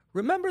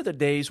Remember the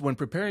days when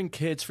preparing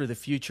kids for the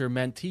future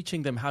meant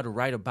teaching them how to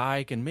ride a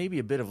bike and maybe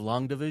a bit of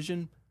long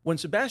division? When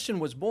Sebastian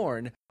was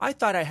born, I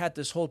thought I had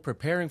this whole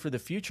preparing for the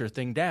future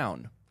thing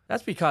down.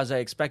 That's because I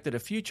expected a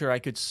future I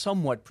could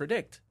somewhat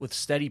predict, with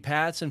steady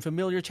paths and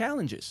familiar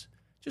challenges.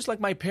 Just like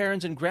my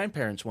parents and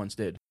grandparents once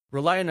did.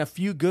 Rely on a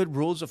few good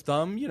rules of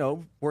thumb,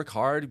 work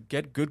hard,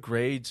 get good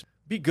grades,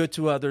 be good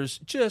to others,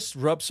 just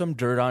rub some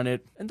dirt on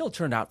it, and they'll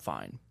turn out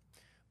fine.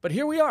 But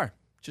here we are,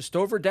 just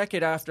over a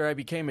decade after I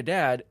became a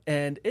dad,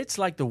 and it's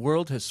like the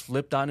world has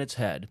flipped on its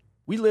head.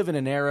 We live in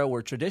an era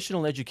where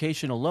traditional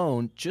education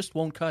alone just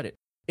won't cut it.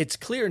 It's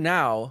clear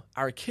now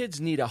our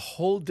kids need a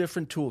whole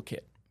different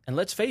toolkit. And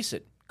let's face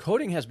it,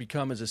 coding has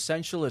become as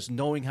essential as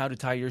knowing how to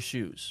tie your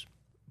shoes.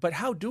 But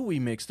how do we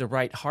mix the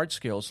right hard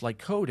skills like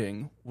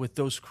coding with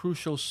those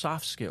crucial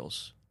soft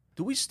skills?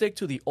 Do we stick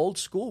to the old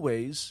school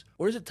ways,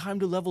 or is it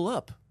time to level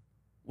up?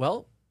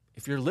 Well,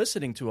 if you're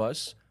listening to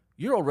us,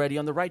 you're already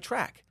on the right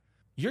track.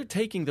 You're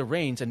taking the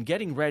reins and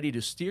getting ready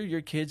to steer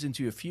your kids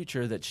into a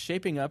future that's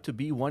shaping up to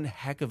be one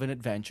heck of an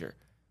adventure.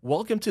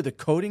 Welcome to the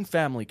Coding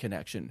Family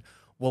Connection.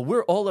 Well,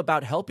 we're all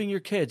about helping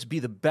your kids be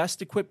the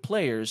best equipped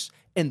players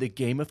in the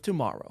game of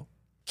tomorrow.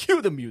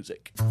 Cue the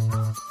music.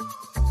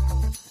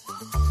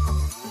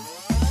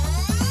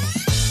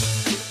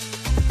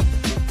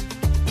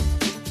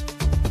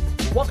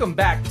 Welcome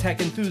back, tech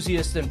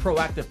enthusiasts and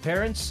proactive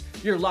parents.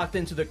 You're locked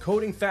into the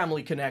Coding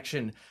Family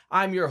Connection.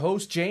 I'm your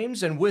host,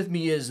 James, and with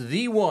me is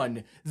the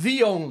one,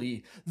 the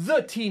only,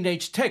 the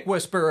teenage tech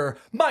whisperer,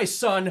 my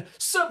son,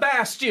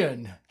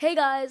 Sebastian. Hey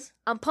guys,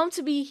 I'm pumped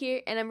to be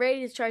here and I'm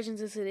ready to charge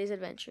into today's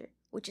adventure,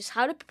 which is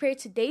how to prepare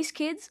today's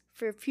kids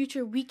for a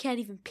future we can't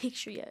even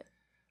picture yet.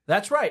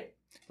 That's right.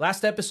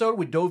 Last episode,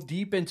 we dove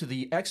deep into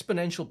the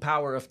exponential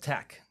power of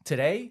tech.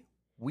 Today,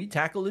 we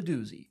tackle a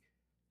doozy.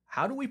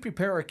 How do we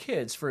prepare our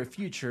kids for a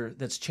future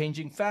that's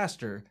changing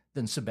faster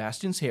than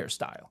Sebastian's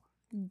hairstyle?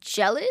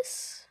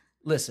 Jealous?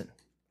 Listen,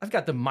 I've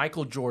got the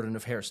Michael Jordan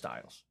of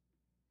hairstyles.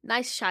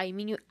 Nice shot, you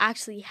mean you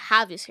actually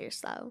have his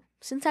hairstyle.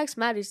 Syntax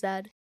matters,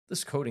 Dad.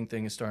 This coding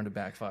thing is starting to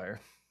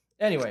backfire.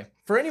 Anyway,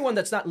 for anyone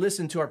that's not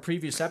listened to our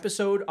previous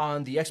episode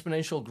on the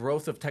exponential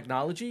growth of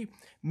technology,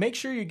 make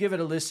sure you give it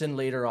a listen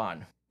later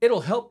on.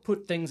 It'll help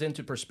put things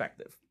into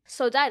perspective.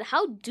 So Dad,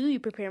 how do you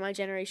prepare my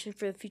generation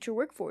for the future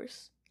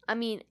workforce? I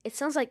mean, it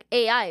sounds like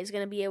AI is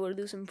going to be able to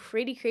do some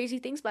pretty crazy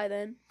things by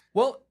then.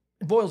 Well,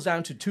 it boils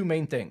down to two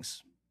main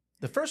things.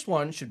 The first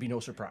one should be no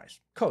surprise,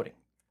 coding.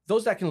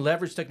 Those that can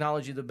leverage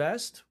technology the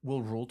best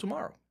will rule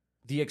tomorrow.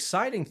 The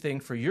exciting thing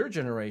for your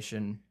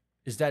generation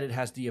is that it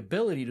has the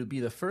ability to be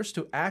the first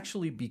to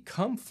actually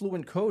become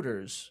fluent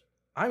coders,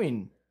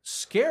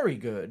 scary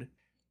good,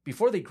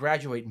 before they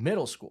graduate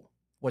middle school.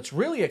 What's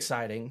really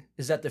exciting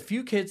is that the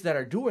few kids that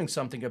are doing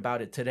something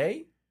about it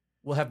today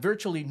will have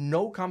virtually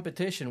no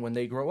competition when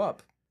they grow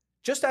up.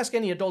 Just ask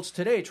any adults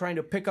today trying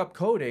to pick up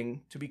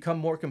coding to become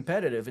more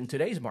competitive in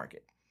today's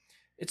market.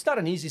 It's not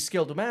an easy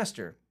skill to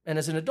master, and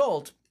as an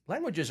adult,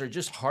 languages are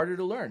just harder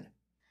to learn.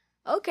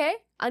 Okay,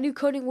 I knew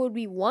coding would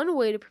be one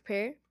way to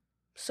prepare.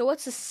 So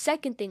what's the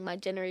second thing my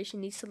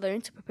generation needs to learn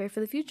to prepare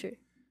for the future?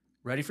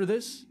 Ready for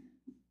this?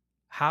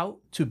 How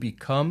to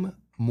become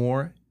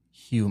more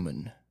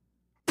human.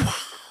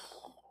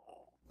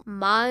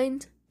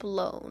 Mind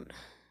blown.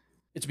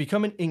 It's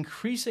becoming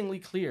increasingly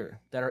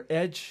clear that our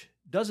edge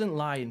doesn't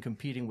lie in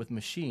competing with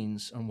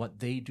machines on what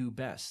they do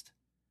best.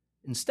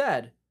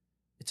 Instead,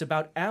 it's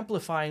about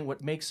amplifying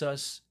what makes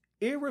us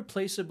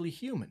irreplaceably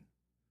human.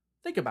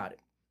 Think about it.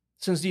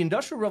 Since the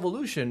Industrial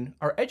Revolution,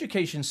 our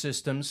education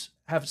systems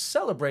have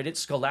celebrated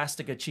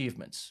scholastic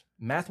achievements.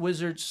 Math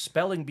wizards,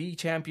 spelling bee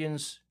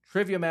champions,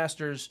 trivia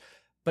masters.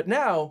 But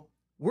now,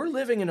 we're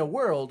living in a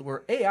world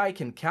where AI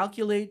can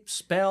calculate,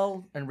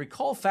 spell, and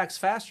recall facts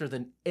faster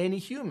than any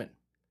human.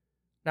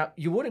 Now,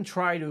 you wouldn't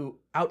try to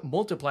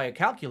out-multiply a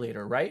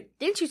calculator, right?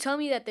 Didn't you tell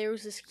me that there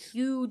was this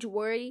huge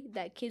worry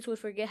that kids would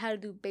forget how to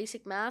do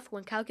basic math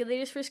when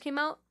calculators first came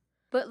out?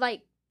 But,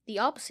 the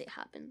opposite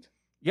happened.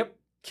 Yep.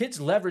 Kids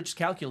leveraged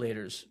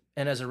calculators,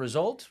 and as a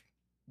result,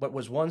 what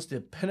was once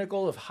the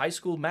pinnacle of high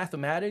school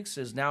mathematics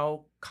is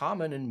now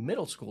common in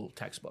middle school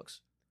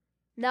textbooks.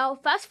 Now,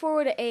 fast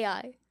forward to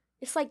AI.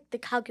 It's like the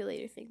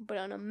calculator thing, but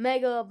on a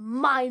mega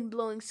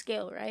mind-blowing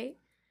scale, right?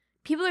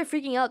 People are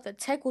freaking out that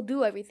tech will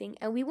do everything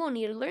and we won't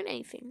need to learn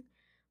anything.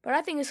 But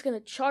I think it's going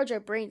to charge our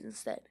brains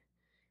instead.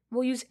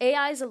 We'll use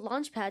AI as a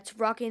launchpad to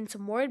rocket into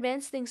more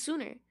advanced things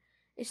sooner.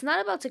 It's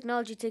not about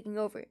technology taking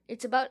over.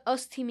 It's about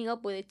us teaming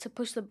up with it to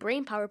push the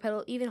brain power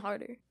pedal even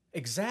harder.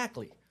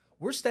 Exactly.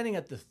 We're standing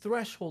at the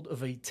threshold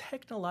of a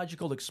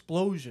technological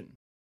explosion.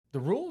 The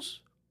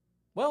rules?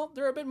 Well,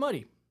 they're a bit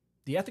muddy.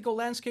 The ethical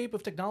landscape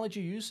of technology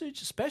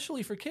usage,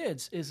 especially for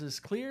kids, is as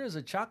clear as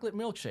a chocolate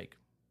milkshake,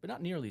 but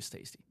not nearly as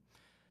tasty.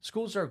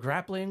 Schools are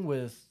grappling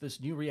with this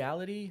new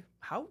reality.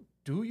 How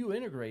do you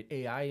integrate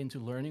AI into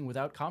learning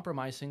without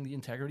compromising the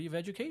integrity of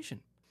education?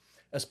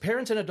 As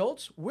parents and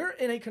adults, we're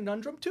in a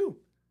conundrum too.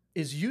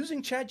 Is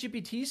using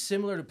ChatGPT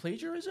similar to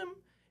plagiarism?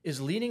 Is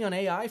leaning on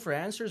AI for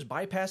answers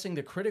bypassing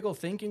the critical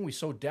thinking we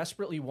so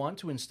desperately want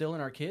to instill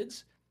in our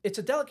kids? It's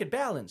a delicate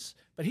balance.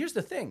 But here's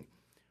the thing.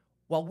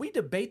 While we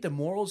debate the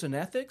morals and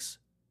ethics,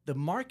 the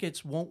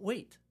markets won't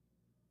wait.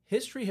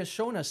 History has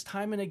shown us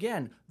time and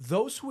again,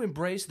 those who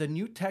embrace the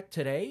new tech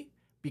today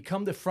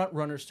become the front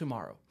runners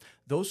tomorrow.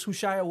 Those who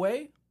shy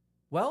away,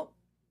 well,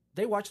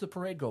 they watch the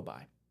parade go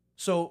by.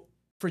 So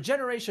for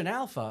Generation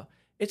Alpha,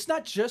 it's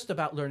not just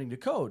about learning to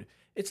code.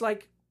 It's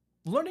like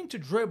learning to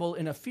dribble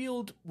in a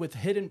field with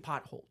hidden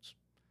potholes.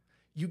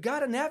 You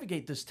gotta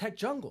navigate this tech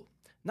jungle,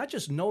 not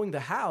just knowing the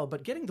how,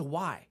 but getting the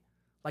why,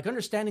 like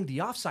understanding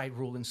the offside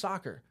rule in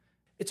soccer.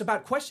 It's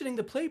about questioning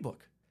the playbook,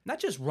 not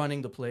just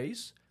running the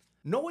plays.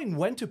 Knowing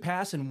when to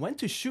pass and when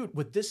to shoot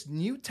with this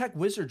new tech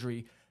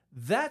wizardry,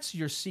 that's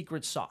your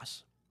secret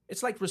sauce.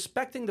 It's like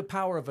respecting the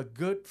power of a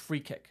good free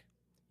kick.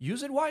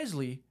 Use it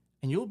wisely,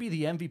 and you'll be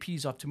the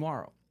MVPs of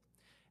tomorrow.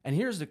 And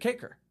here's the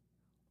kicker.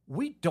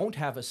 We don't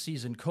have a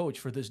seasoned coach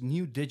for this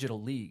new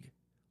digital league.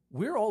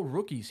 We're all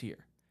rookies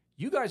here.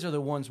 You guys are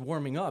the ones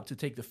warming up to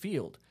take the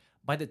field.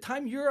 By the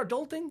time you're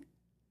adulting,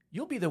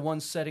 you'll be the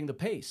ones setting the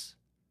pace.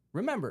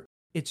 Remember,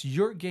 it's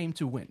your game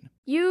to win.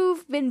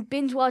 You've been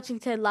binge watching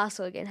Ted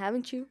Lasso again,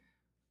 haven't you?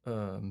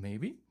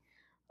 Maybe?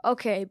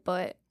 Okay,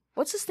 but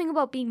what's this thing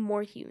about being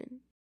more human?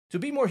 To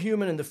be more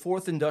human in the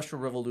fourth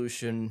industrial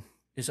revolution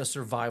is a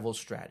survival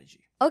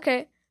strategy.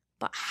 Okay,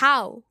 but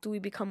how do we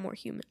become more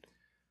human?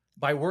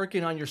 By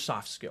working on your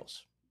soft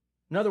skills.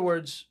 In other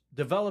words,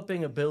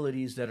 developing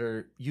abilities that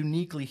are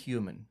uniquely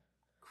human.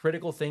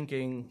 Critical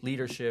thinking,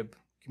 leadership,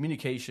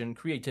 communication,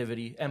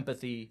 creativity,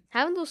 empathy.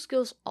 Haven't those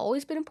skills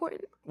always been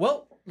important?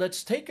 Well,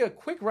 let's take a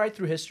quick ride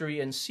through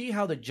history and see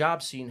how the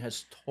job scene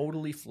has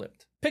totally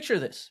flipped. Picture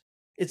this.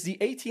 It's the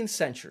 18th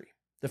century,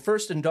 the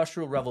first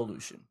industrial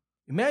revolution.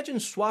 Imagine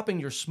swapping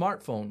your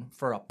smartphone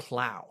for a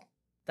plow.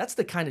 That's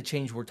the kind of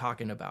change we're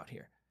talking about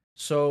here.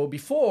 So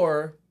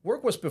before,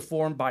 work was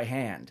performed by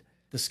hand.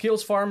 The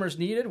skills farmers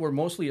needed were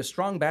mostly a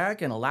strong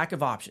back and a lack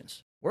of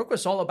options. Work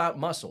was all about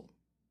muscle,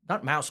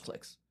 not mouse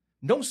clicks.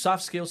 No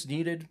soft skills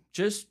needed,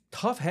 just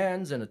tough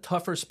hands and a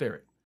tougher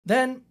spirit.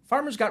 Then,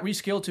 farmers got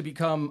reskilled to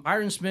become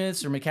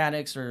ironsmiths or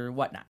mechanics or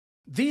whatnot.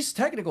 These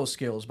technical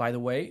skills, by the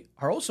way,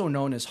 are also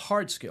known as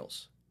hard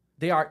skills.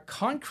 They are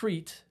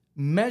concrete,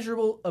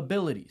 measurable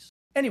abilities.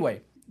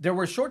 Anyway, there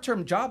were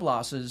short-term job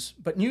losses,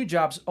 but new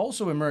jobs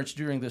also emerged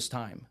during this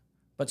time.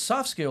 But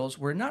soft skills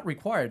were not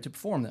required to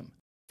perform them.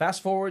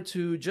 Fast forward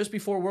to just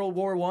before World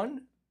War I,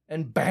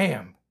 and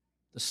bam!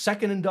 The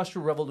second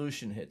industrial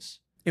revolution hits.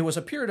 It was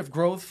a period of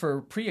growth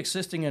for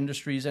pre-existing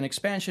industries and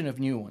expansion of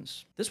new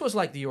ones. This was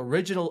like the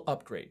original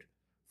upgrade,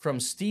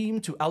 from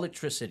steam to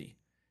electricity.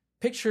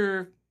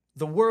 Picture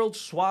the world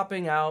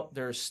swapping out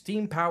their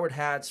steam-powered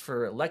hats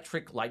for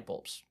electric light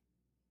bulbs.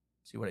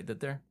 See what I did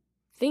there?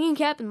 Thinking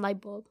cap and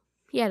light bulb.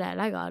 Yeah, Dad,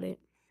 I got it.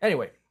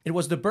 Anyway, it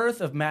was the birth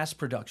of mass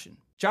production.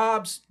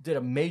 Jobs did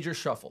a major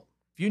shuffle.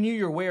 If you knew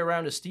your way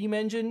around a steam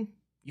engine,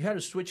 you had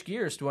to switch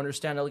gears to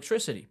understand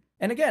electricity.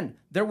 And again,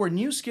 there were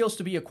new skills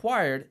to be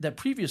acquired that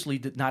previously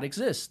did not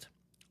exist.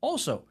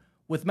 Also,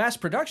 with mass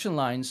production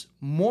lines,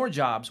 more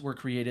jobs were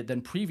created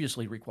than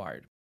previously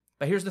required.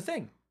 But here's the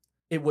thing.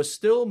 It was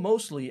still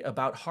mostly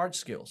about hard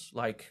skills,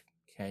 like,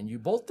 can you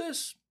bolt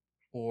this?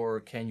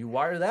 Or can you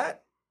wire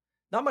that?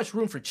 Not much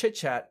room for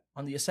chit-chat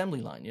on the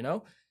assembly line, you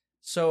know?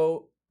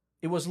 So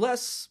it was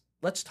less,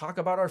 let's talk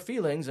about our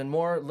feelings, and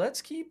more,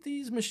 let's keep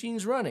these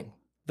machines running.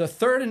 The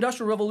third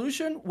industrial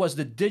revolution was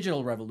the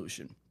digital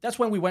revolution. That's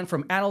when we went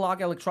from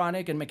analog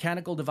electronic and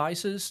mechanical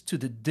devices to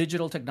the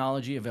digital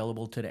technology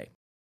available today.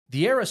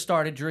 The era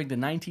started during the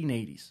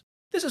 1980s.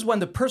 This is when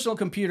the personal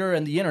computer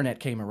and the internet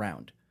came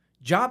around.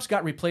 Jobs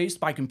got replaced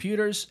by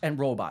computers and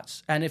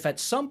robots, and if at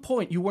some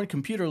point you weren't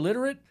computer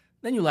literate,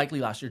 then you likely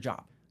lost your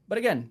job. But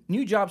again,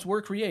 new jobs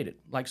were created,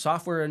 like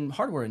software and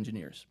hardware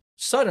engineers.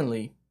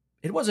 Suddenly,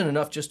 it wasn't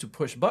enough just to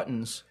push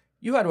buttons.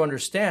 You had to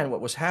understand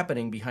what was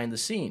happening behind the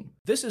scene.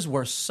 This is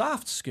where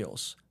soft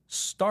skills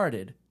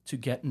started to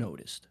get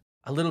noticed.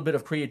 A little bit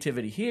of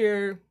creativity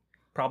here,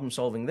 problem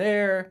solving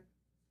there.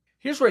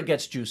 Here's where it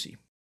gets juicy.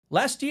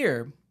 Last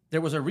year,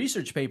 there was a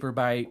research paper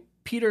by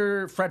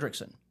Peter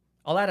Fredrickson.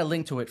 I'll add a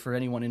link to it for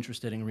anyone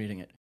interested in reading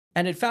it.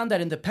 And it found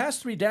that in the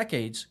past 3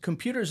 decades,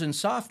 computers and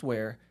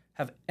software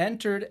have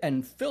entered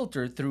and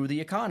filtered through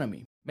the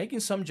economy,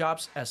 making some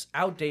jobs as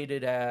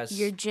outdated as...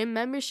 Your gym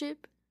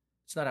membership?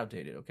 It's not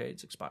outdated, okay?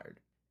 It's expired.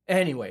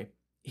 Anyway,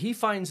 he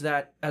finds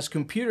that as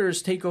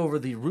computers take over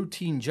the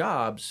routine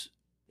jobs,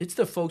 it's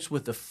the folks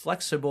with the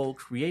flexible,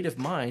 creative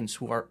minds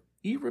who are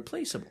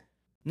irreplaceable.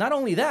 Not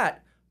only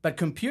that, but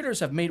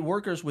computers have made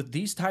workers with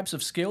these types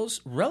of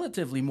skills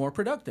relatively more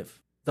productive.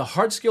 The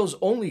hard skills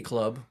only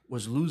club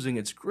was losing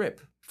its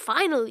grip.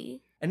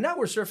 Finally! And now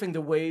we're surfing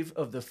the wave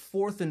of the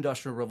fourth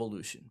industrial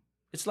revolution.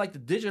 It's like the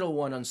digital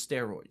one on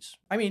steroids.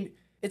 I mean,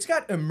 it's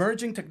got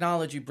emerging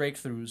technology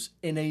breakthroughs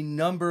in a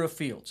number of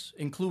fields,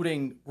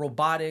 including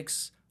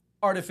robotics,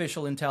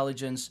 artificial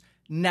intelligence,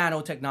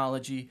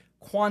 nanotechnology,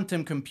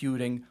 quantum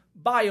computing,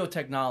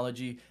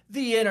 biotechnology,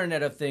 the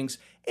Internet of Things.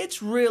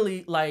 It's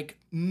really like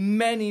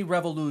many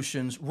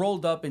revolutions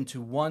rolled up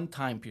into one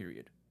time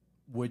period,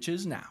 which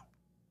is now.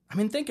 I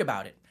mean, think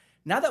about it.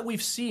 Now that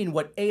we've seen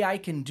what AI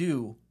can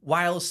do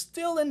while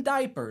still in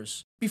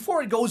diapers,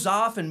 before it goes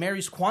off and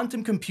marries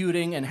quantum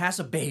computing and has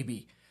a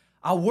baby,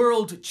 a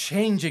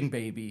world-changing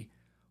baby,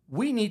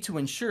 we need to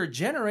ensure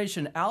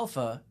Generation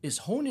Alpha is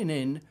honing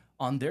in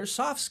on their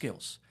soft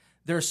skills,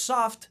 their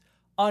soft,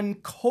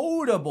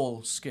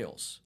 uncodable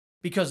skills.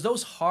 Because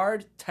those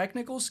hard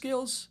technical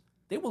skills,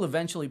 they will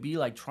eventually be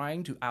like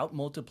trying to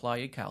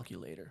outmultiply a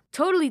calculator.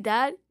 Totally,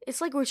 Dad.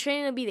 It's like we're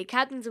training to be the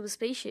captains of a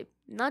spaceship,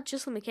 not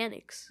just the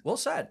mechanics. Well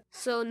said.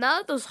 So now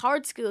that those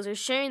hard skills are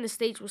sharing the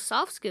stage with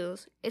soft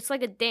skills, it's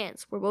like a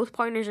dance where both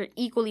partners are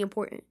equally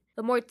important.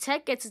 The more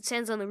tech gets its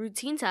hands on the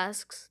routine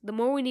tasks, the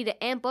more we need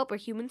to amp up our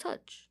human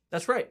touch.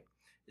 That's right.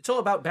 It's all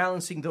about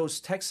balancing those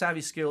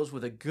tech-savvy skills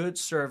with a good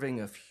serving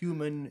of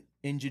human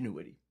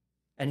ingenuity.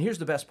 And here's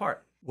the best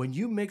part. When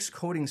you mix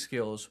coding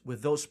skills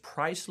with those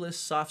priceless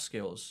soft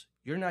skills,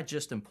 you're not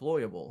just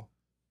employable,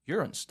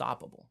 you're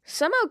unstoppable.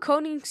 Somehow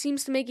coding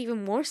seems to make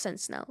even more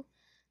sense now.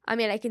 I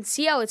mean, I can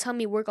see how it's helped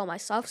me work on my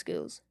soft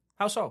skills.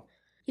 How so?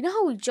 You know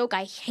how we joke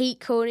I hate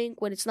coding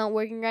when it's not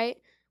working right,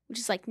 which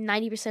is like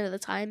 90% of the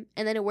time,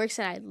 and then it works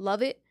and I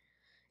love it?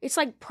 It's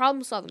like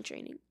problem-solving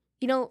training.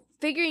 You know,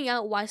 figuring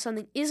out why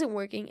something isn't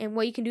working and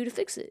what you can do to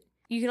fix it.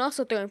 You can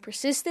also throw in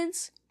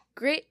persistence,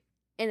 grit,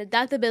 and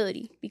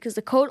adaptability, because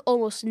the code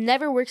almost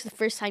never works the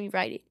first time you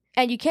write it.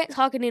 And you can't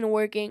talk it into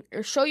working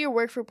or show your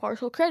work for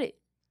partial credit.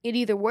 It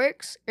either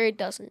works or it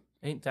doesn't.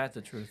 Ain't that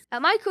the truth?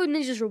 At my Code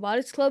Ninjas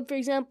Robotics Club, for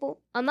example,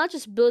 I'm not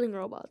just building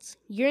robots.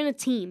 You're in a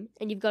team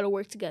and you've got to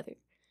work together.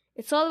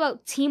 It's all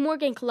about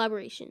teamwork and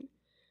collaboration.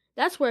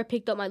 That's where I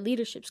picked up my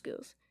leadership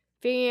skills.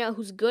 Figuring out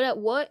who's good at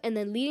what and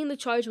then leading the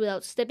charge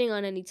without stepping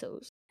on any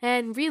toes.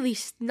 And really,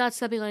 not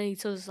stepping on any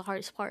toes is the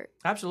hardest part.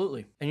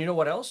 Absolutely. And you know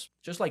what else?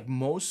 Just like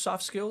most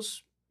soft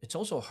skills, it's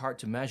also hard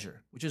to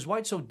measure, which is why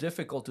it's so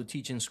difficult to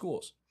teach in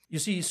schools. You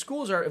see,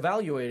 schools are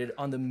evaluated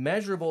on the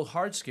measurable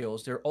hard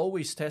skills they're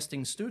always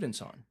testing students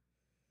on.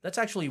 That's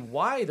actually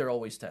why they're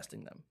always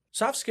testing them.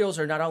 Soft skills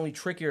are not only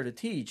trickier to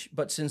teach,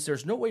 but since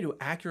there's no way to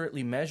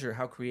accurately measure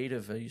how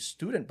creative a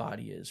student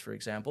body is, for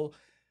example,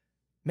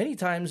 many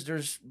times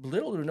there's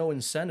little or no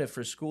incentive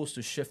for schools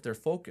to shift their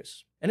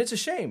focus. And it's a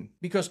shame,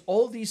 because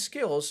all these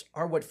skills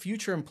are what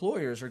future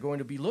employers are going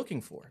to be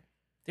looking for.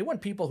 They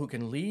want people who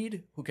can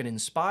lead, who can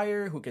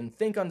inspire, who can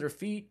think on their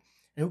feet,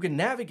 and who can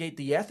navigate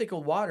the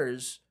ethical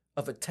waters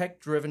of a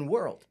tech-driven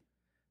world.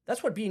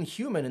 That's what being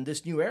human in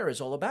this new era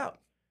is all about.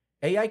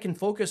 AI can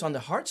focus on the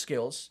hard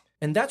skills,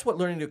 and that's what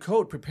learning to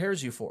code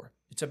prepares you for.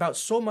 It's about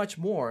so much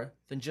more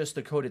than just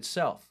the code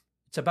itself.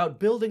 It's about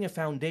building a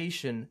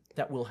foundation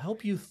that will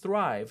help you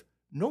thrive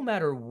no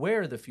matter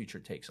where the future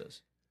takes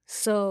us.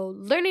 So,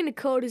 learning to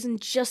code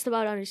isn't just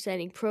about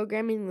understanding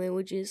programming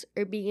languages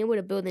or being able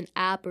to build an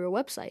app or a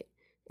website.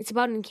 It's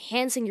about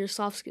enhancing your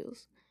soft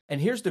skills. And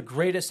here's the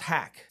greatest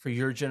hack for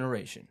your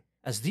generation.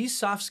 As these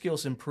soft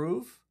skills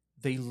improve,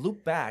 they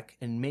loop back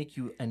and make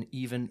you an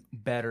even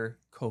better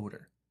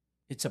coder.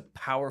 It's a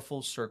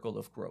powerful circle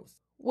of growth.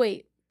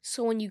 Wait,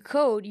 so when you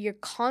code, you're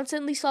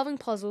constantly solving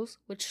puzzles,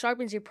 which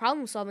sharpens your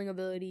problem-solving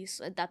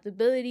abilities,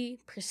 adaptability,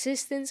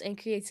 persistence, and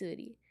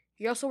creativity.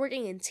 You're also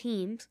working in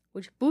teams,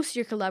 which boosts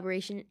your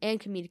collaboration and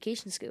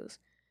communication skills.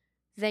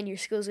 Then your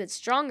skills get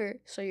stronger,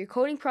 so your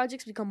coding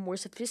projects become more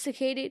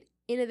sophisticated,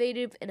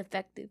 innovative, and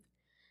effective.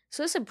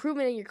 So this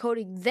improvement in your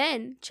coding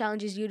then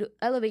challenges you to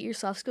elevate your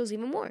soft skills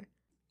even more.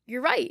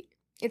 You're right.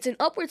 It's an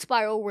upward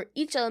spiral where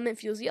each element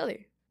fuels the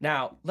other.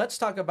 Now, let's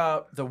talk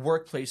about the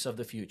workplace of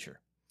the future.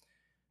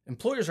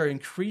 Employers are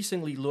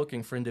increasingly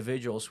looking for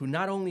individuals who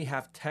not only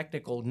have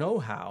technical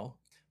know-how,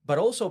 but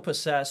also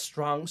possess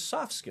strong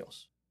soft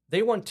skills.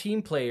 They want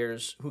team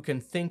players who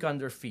can think on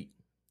their feet,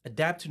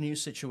 adapt to new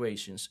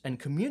situations, and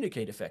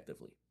communicate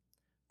effectively.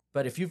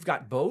 But if you've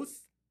got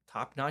both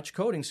top-notch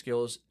coding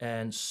skills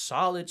and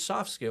solid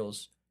soft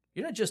skills,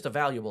 you're not just a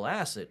valuable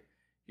asset,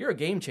 you're a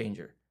game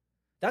changer.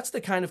 That's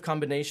the kind of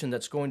combination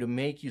that's going to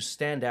make you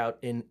stand out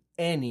in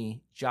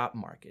any job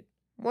market.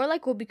 More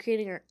like we'll be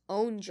creating our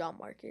own job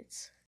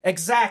markets.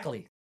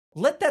 Exactly.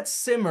 Let that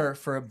simmer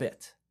for a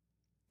bit.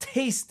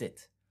 Taste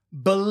it.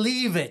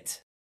 Believe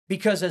it.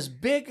 Because as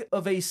big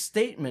of a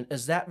statement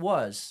as that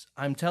was,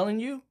 I'm telling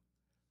you,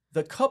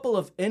 the couple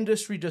of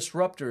industry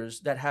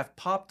disruptors that have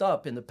popped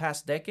up in the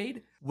past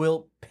decade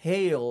will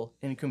pale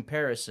in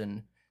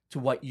comparison to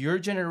what your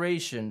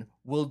generation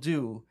will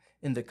do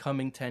in the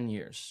coming 10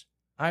 years.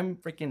 I'm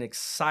freaking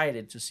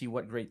excited to see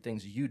what great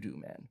things you do,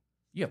 man.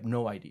 You have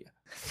no idea.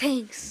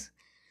 Thanks.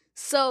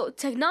 So,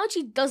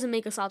 technology doesn't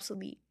make us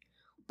obsolete,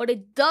 but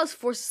it does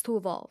force us to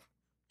evolve.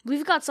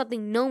 We've got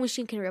something no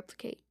machine can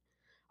replicate.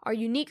 Our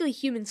uniquely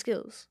human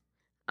skills.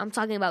 I'm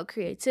talking about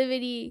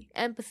creativity,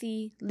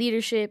 empathy,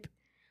 leadership,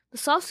 the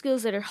soft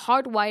skills that are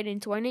hardwired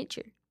into our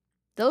nature.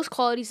 Those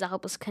qualities that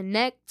help us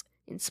connect,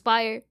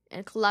 inspire,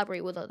 and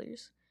collaborate with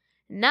others.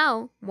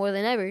 Now, more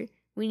than ever,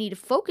 we need to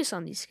focus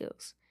on these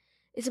skills.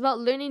 It's about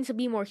learning to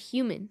be more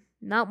human,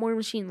 not more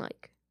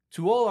machine-like.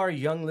 To all our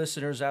young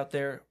listeners out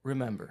there,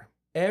 remember,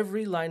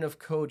 every line of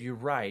code you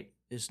write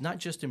is not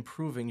just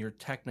improving your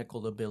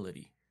technical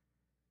ability.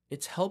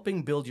 It's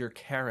helping build your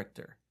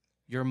character,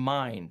 your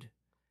mind,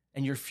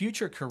 and your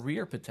future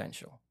career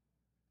potential.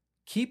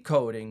 Keep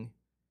coding,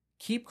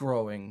 keep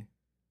growing,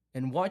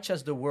 and watch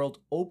as the world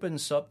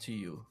opens up to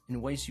you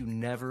in ways you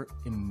never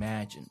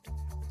imagined.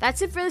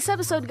 That's it for this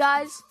episode,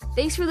 guys.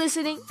 Thanks for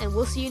listening, and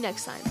we'll see you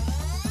next time.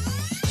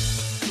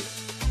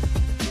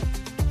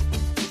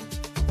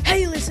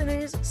 Hey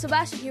listeners,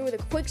 Sebastian here with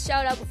a quick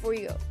shout out before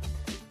you go.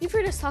 You've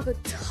heard us talk a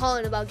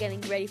ton about getting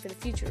ready for the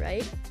future,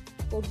 right?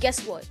 Well,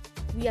 guess what?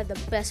 We have the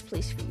best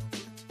place for you.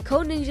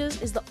 Code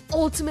Ninjas is the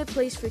ultimate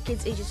place for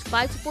kids ages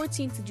 5 to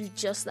 14 to do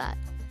just that.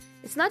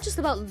 It's not just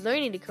about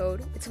learning to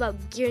code, it's about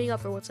gearing up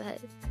for what's ahead.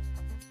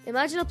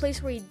 Imagine a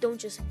place where you don't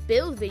just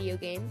build video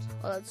games,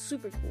 oh that's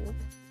super cool,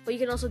 but you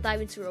can also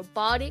dive into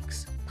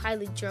robotics,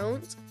 pilot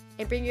drones,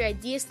 and bring your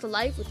ideas to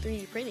life with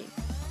 3D printing.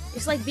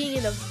 It's like being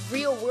in a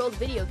real-world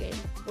video game,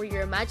 where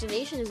your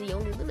imagination is the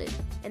only limit.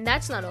 And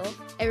that's not all.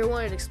 Ever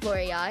wanted to explore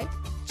AI?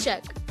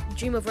 Check.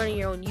 Dream of running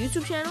your own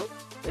YouTube channel?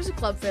 There's a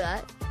club for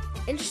that.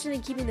 Interested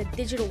in keeping the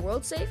digital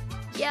world safe?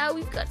 Yeah,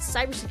 we've got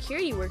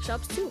cybersecurity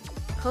workshops too.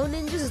 Code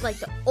Ninjas is like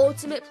the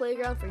ultimate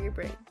playground for your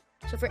brain.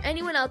 So for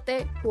anyone out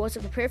there who wants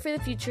to prepare for the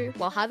future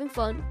while having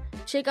fun,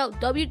 check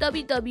out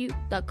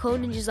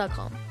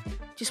www.codeninjas.com.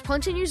 Just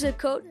punch in your zip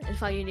code and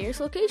find your nearest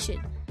location.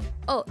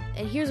 Oh,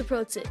 and here's a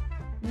pro tip.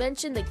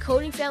 Mention the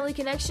Coding Family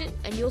Connection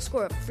and you'll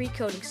score a free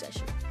coding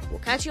session. We'll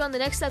catch you on the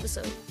next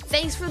episode.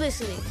 Thanks for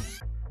listening.